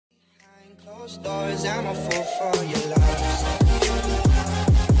Stars, I'm a fool for your love.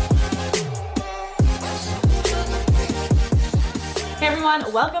 Hey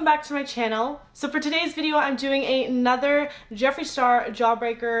everyone, welcome back to my channel. So for today's video, I'm doing another Jeffree Star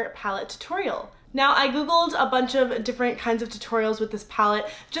Jawbreaker palette tutorial. Now I googled a bunch of different kinds of tutorials with this palette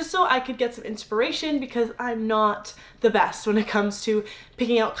just so I could get some inspiration because I'm not the best when it comes to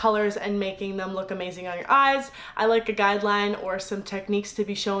picking out colors and making them look amazing on your eyes. I like a guideline or some techniques to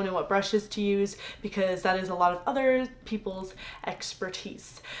be shown and what brushes to use because that is a lot of other people's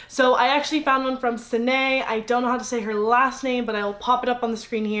expertise. So I actually found one from Senay. I don't know how to say her last name, but I will pop it up on the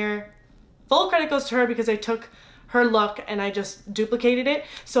screen here. Full credit goes to her because I took her look and I just duplicated it.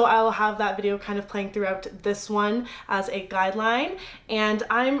 So I'll have that video kind of playing throughout this one as a guideline. And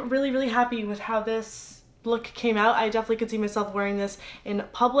I'm really happy with how this look came out. I definitely could see myself wearing this in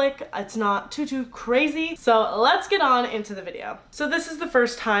public. It's not too crazy. So let's get on into the video. So this is the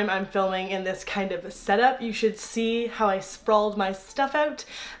first time I'm filming in this kind of setup. You should see how I sprawled my stuff out.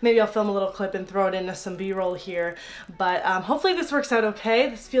 Maybe I'll film a little clip and throw it into some B-roll here. But hopefully this works out okay.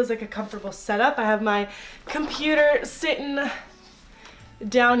 This feels like a comfortable setup. I have my computer sitting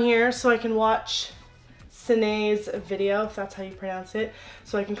down here so I can watch Senay's video, if that's how you pronounce it,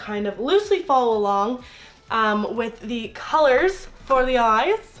 so I can kind of loosely follow along with the colors for the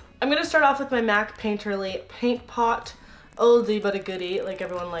eyes. I'm gonna start off with my MAC Painterly Paint Pot, oldie but a goodie, like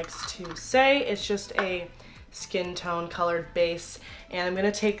everyone likes to say. It's just a skin tone colored base, and I'm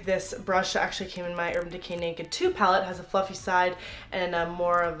gonna take this brush that actually came in my Urban Decay Naked 2 palette. It has a fluffy side and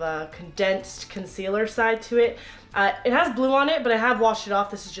more of a condensed concealer side to it. It has blue on it, but I have washed it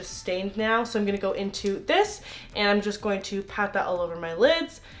off. This is just stained now, so I'm gonna go into this and I'm just going to pat that all over my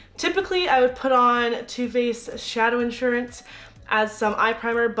lids. Typically I would put on Too Faced Shadow Insurance as some eye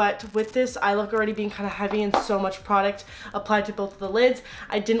primer, but with this eye look already being kind of heavy and so much product applied to both of the lids,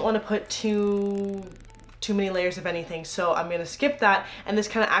 I didn't want to put too many layers of anything, so I'm gonna skip that, and this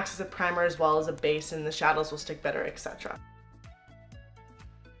kind of acts as a primer as well as a base, and the shadows will stick better, etc.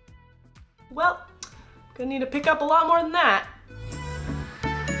 Well, gonna need to pick up a lot more than that.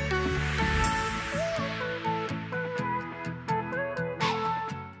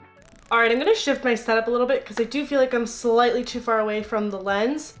 Alright, I'm gonna shift my setup a little bit because I do feel like I'm slightly too far away from the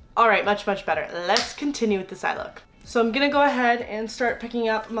lens. Alright, much better. Let's continue with this eye look. So I'm gonna go ahead and start picking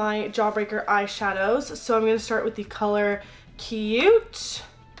up my Jawbreaker eyeshadows. So I'm gonna start with the color Cute,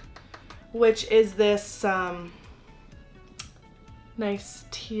 which is this nice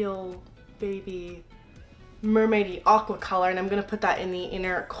teal baby mermaidy aqua color, and I'm gonna put that in the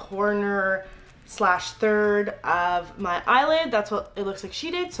inner corner / third of my eyelid. That's what it looks like she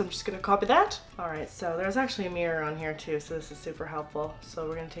did, so I'm just gonna copy that. Alright, so there's actually a mirror on here too, so this is super helpful. So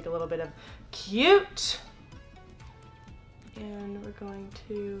we're gonna take a little bit of Cute, and we're going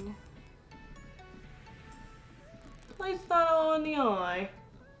to place that on the eye.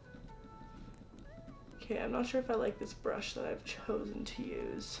 Okay, I'm not sure if I like this brush that I've chosen to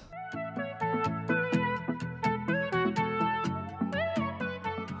use.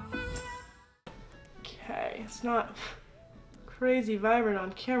 Okay, it's not crazy vibrant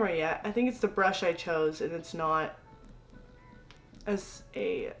on camera yet. I think it's the brush I chose, and it's not as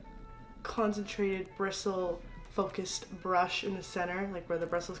a concentrated bristle focused brush in the center, like where the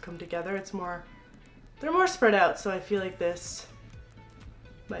bristles come together. It's more, they're more spread out, so I feel like this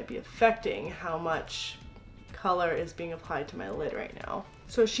might be affecting how much color is being applied to my lid right now.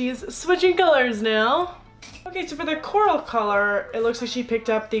 So she's switching colors now. Okay, so for the coral color, it looks like she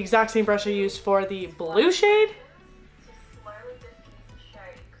picked up the exact same brush I used for the blue shade.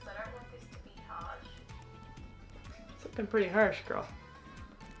 It's looking pretty harsh, girl.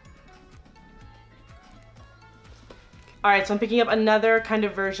 Alright, so I'm picking up another kind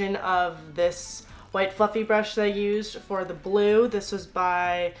of version of this white fluffy brush that I used for the blue. This was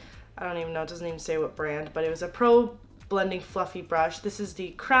by, I don't even know, it doesn't even say what brand, but it was a Pro Blending Fluffy brush. This is the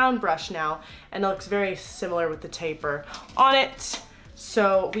Crown brush now, and it looks very similar with the taper on it.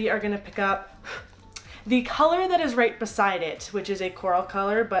 So we are gonna pick up the color that is right beside it, which is a coral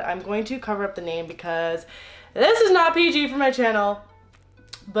color, but I'm going to cover up the name because this is not PG for my channel,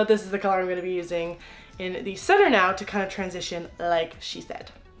 but this is the color I'm gonna be using in the center now to kind of transition like she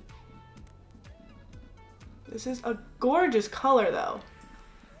said. This is a gorgeous color though.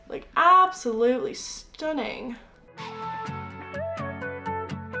 Like absolutely stunning. I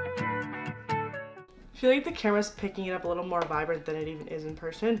feel like the camera's picking it up a little more vibrant than it even is in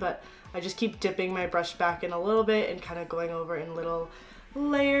person, but I just keep dipping my brush back in a little bit and kind of going over in little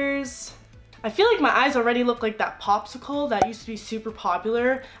layers. I feel like my eyes already look like that popsicle that used to be super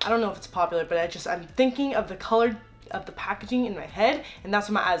popular. I don't know if it's popular, but I'm thinking of the colored of the packaging in my head, and that's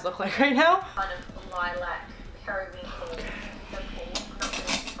what my eyes look like right now. Kind of lilac, periwinkle, purple, not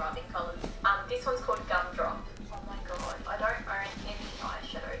really describing colours. This one's called Gumdrop. Oh my god, I don't own any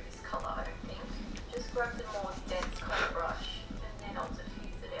eyeshadow this colour, I don't think. Just grab the more dense colour brush and then I'll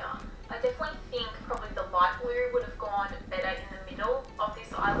diffuse it out. I definitely think probably the light blue would have gone better in the middle of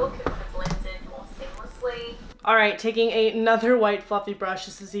this eye look. It would have blended more seamlessly. Alright, taking another white fluffy brush.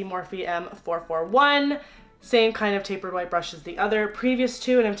 This is the Morphe M441. Same kind of tapered white brush as the other previous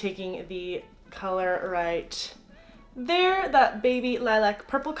two, and I'm taking the color right there, that baby lilac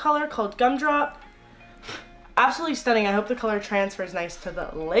purple color called Gumdrop. Absolutely stunning. I hope the color transfers nice to the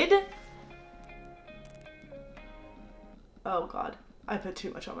lid. Oh god, I put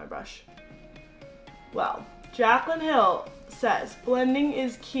too much on my brush. Well, Jaclyn Hill says blending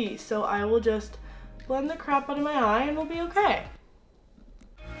is key, so I will just blend the crap out of my eye and we'll be okay.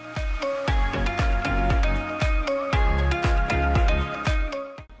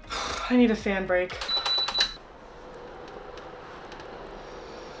 I need a fan break.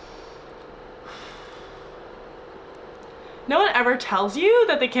 No one ever tells you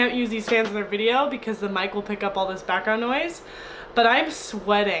that they can't use these fans in their video because the mic will pick up all this background noise, but I'm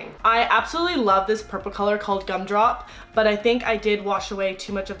sweating. I absolutely love this purple color called Gumdrop, but I think I did wash away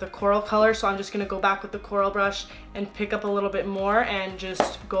too much of the coral color, so I'm just gonna go back with the coral brush and pick up a little bit more and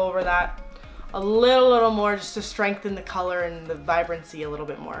just go over that a little more just to strengthen the color and the vibrancy a little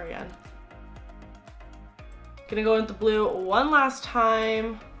bit more again. Gonna go with the blue one last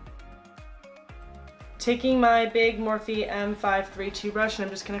time. Taking my big Morphe M532 brush, and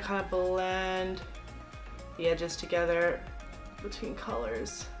I'm just gonna kind of blend the edges together between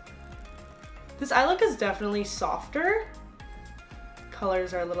colors. This eye look is definitely softer.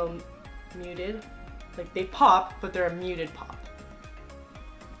 Colors are a little muted. Like they pop, but they're a muted pop.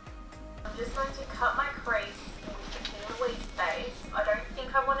 I'm just going to cut my crease with the Killer Weed base. I don't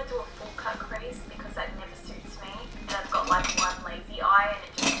think I want to do a full cut crease because that never suits me. And I've got like one lazy eye and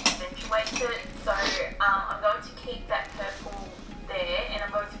it just accentuates it. So I'm going to keep that purple there and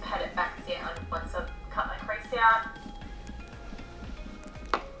I'm going to pat it back down once I've cut my crease out.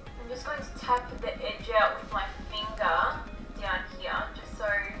 I'm just going to tap the edge out with my finger down here just so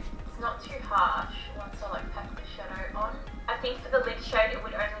it's not too harsh once I like pat the shadow on. I think for the lid shade it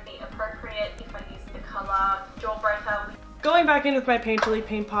would only be appropriate if I use the colour Jawbreaker. Going back in with my Painterly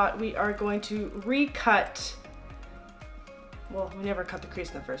paint pot, we are going to recut. Well, we never cut the crease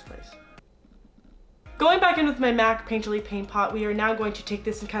in the first place. Going back in with my MAC Painterly paint pot, we are now going to take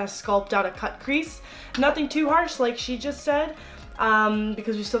this and kind of sculpt out a cut crease. Nothing too harsh like she just said,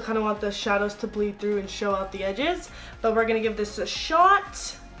 because we still kind of want the shadows to bleed through and show out the edges. But we're going to give this a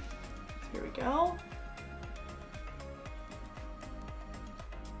shot. Here we go.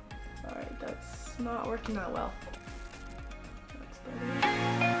 Alright, that's not working that well. That's better.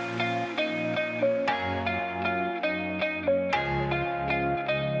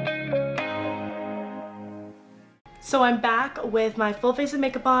 So I'm back with my full face of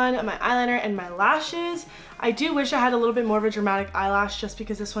makeup on, my eyeliner, and my lashes. I do wish I had a little bit more of a dramatic eyelash just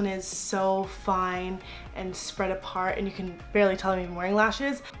because this one is so fine and spread apart and you can barely tell I'm even wearing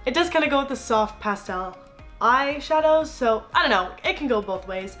lashes. It does kind of go with the soft pastel eyeshadows, so I don't know, it can go both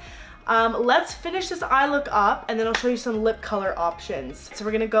ways. Let's finish this eye look up and then I'll show you some lip color options. So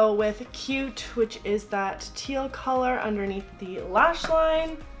we're gonna go with Cute, which is that teal color underneath the lash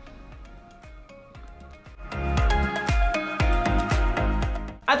line.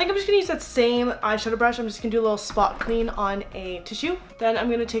 I think I'm just gonna use that same eyeshadow brush. I'm just gonna do a little spot clean on a tissue. Then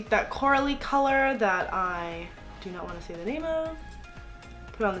I'm gonna take that corally color that I do not want to say the name of,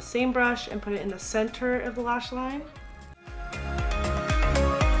 put it on the same brush and put it in the center of the lash line.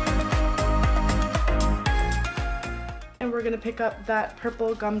 And we're gonna pick up that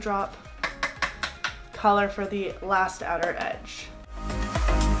purple Gumdrop color for the last outer edge.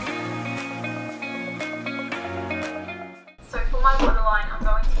 So for my waterline, I'm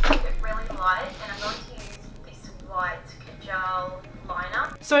going to keep it really light and I'm going to use this white Kajal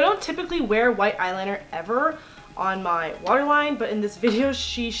liner. So I don't typically wear white eyeliner ever on my waterline, but in this video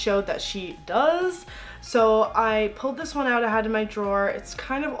she showed that she does. So I pulled this one out I had in my drawer. It's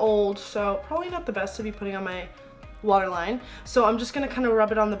kind of old, so probably not the best to be putting on my waterline. So I'm just gonna kind of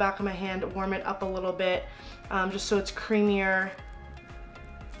rub it on the back of my hand, warm it up a little bit, just so it's creamier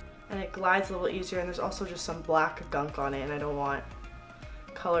and it glides a little easier, and there's also just some black gunk on it and I don't want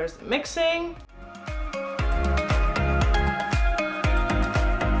colors mixing.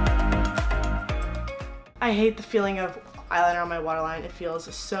 I hate the feeling of eyeliner on my waterline. It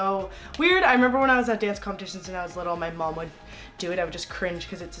feels so weird. I remember when I was at dance competitions and I was little, my mom would do it. I would just cringe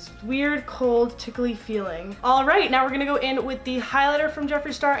because it's this weird, cold, tickly feeling. All right, now we're gonna go in with the highlighter from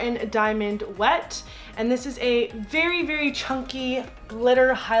Jeffree Star in Diamond Wet. And this is a very, very chunky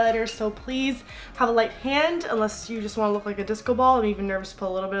glitter highlighter, so please have a light hand unless you just wanna look like a disco ball. I'm even nervous to put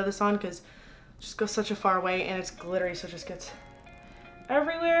a little bit of this on because it just goes such a far way and it's glittery, so it just gets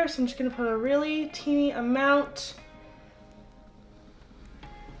everywhere. So I'm just gonna put a really teeny amount.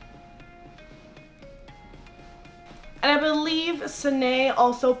 And I believe Senay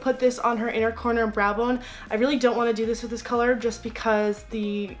also put this on her inner corner and brow bone. I really don't want to do this with this color just because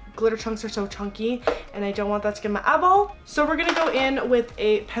the glitter chunks are so chunky and I don't want that to get my eyeball. So we're gonna go in with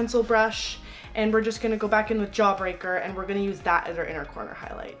a pencil brush and we're just gonna go back in with Jawbreaker and we're gonna use that as our inner corner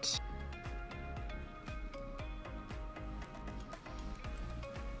highlight.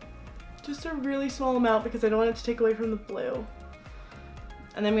 Just a really small amount because I don't want it to take away from the blue.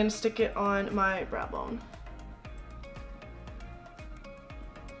 And then I'm gonna stick it on my brow bone.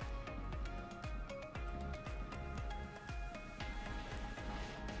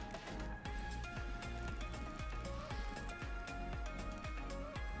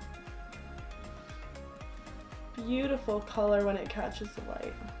 Beautiful color when it catches the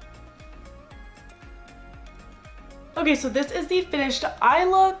light. Okay, so this is the finished eye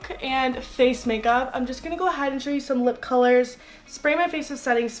look and face makeup. I'm just gonna go ahead and show you some lip colors, spray my face with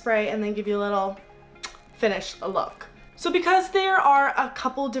setting spray, and then give you a little finished look. So because there are a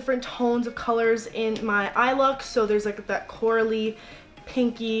couple different tones of colors in my eye look, so there's like that corally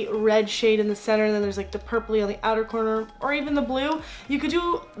pinky red shade in the center, and then there's like the purpley on the outer corner, or even the blue. You could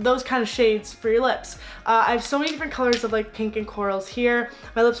do those kind of shades for your lips. I have so many different colors of like pink and corals here.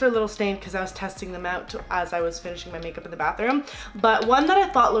 My lips are a little stained because I was testing them out as I was finishing my makeup in the bathroom. But one that I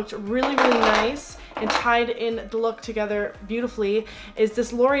thought looked really, really nice and tied in the look together beautifully is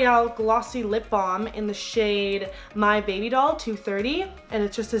this L'Oreal Glossy Lip Balm in the shade My Baby Doll 230, and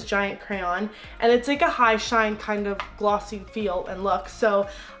it's just this giant crayon, and it's like a high shine kind of glossy feel and look. So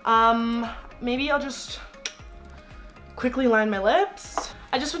maybe I'll just quickly line my lips.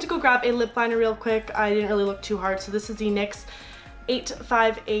 I just went to go grab a lip liner real quick. I didn't really look too hard. So this is the NYX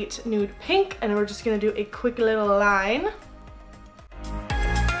 858 Nude Pink, and we're just gonna do a quick little line.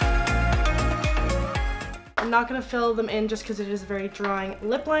 I'm not gonna fill them in just because it is a very drawing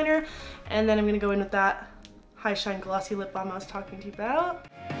lip liner. And then I'm gonna go in with that high shine glossy lip balm I was talking to you about.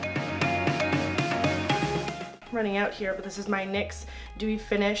 Running out here, but this is my NYX Dewy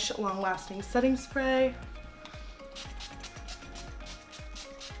Finish Long Lasting Setting Spray.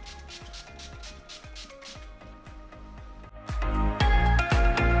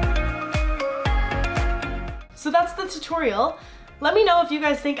 So that's the tutorial. Let me know if you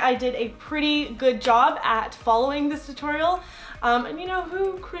guys think I did a pretty good job at following this tutorial. And you know,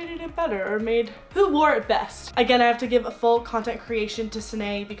 who created it better or who wore it best? Again, I have to give a full content creation to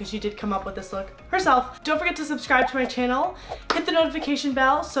Senay because she did come up with this look herself. Don't forget to subscribe to my channel, hit the notification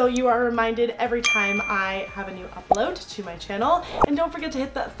bell so you are reminded every time I have a new upload to my channel. And don't forget to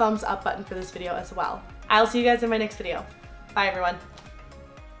hit that thumbs up button for this video as well. I'll see you guys in my next video. Bye everyone.